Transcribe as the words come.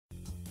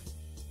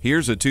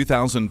Here's a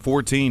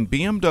 2014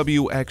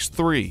 BMW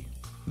X3.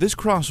 This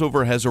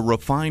crossover has a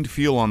refined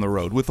feel on the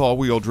road with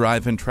all-wheel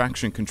drive and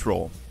traction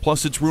control.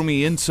 Plus, it's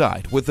roomy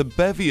inside with a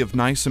bevy of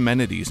nice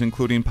amenities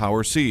including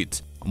power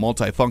seats, a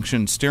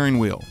multifunction steering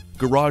wheel,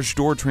 garage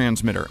door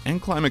transmitter,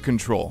 and climate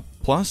control.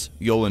 Plus,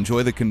 you'll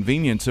enjoy the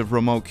convenience of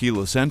remote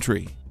keyless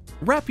entry.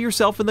 Wrap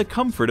yourself in the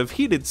comfort of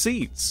heated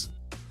seats.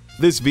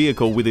 This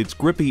vehicle with its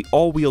grippy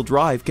all-wheel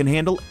drive can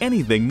handle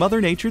anything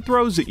Mother Nature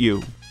throws at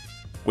you.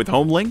 With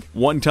HomeLink,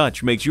 one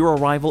touch makes your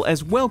arrival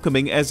as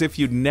welcoming as if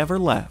you'd never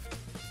left.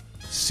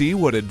 See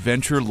what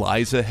adventure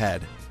lies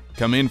ahead.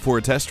 Come in for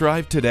a test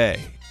drive today.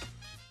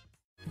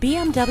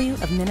 BMW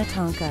of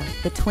Minnetonka,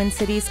 the Twin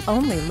Cities'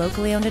 only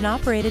locally owned and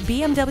operated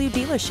BMW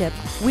dealership.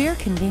 We're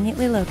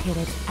conveniently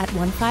located at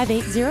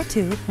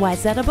 15802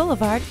 Wayzata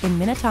Boulevard in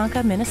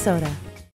Minnetonka, Minnesota.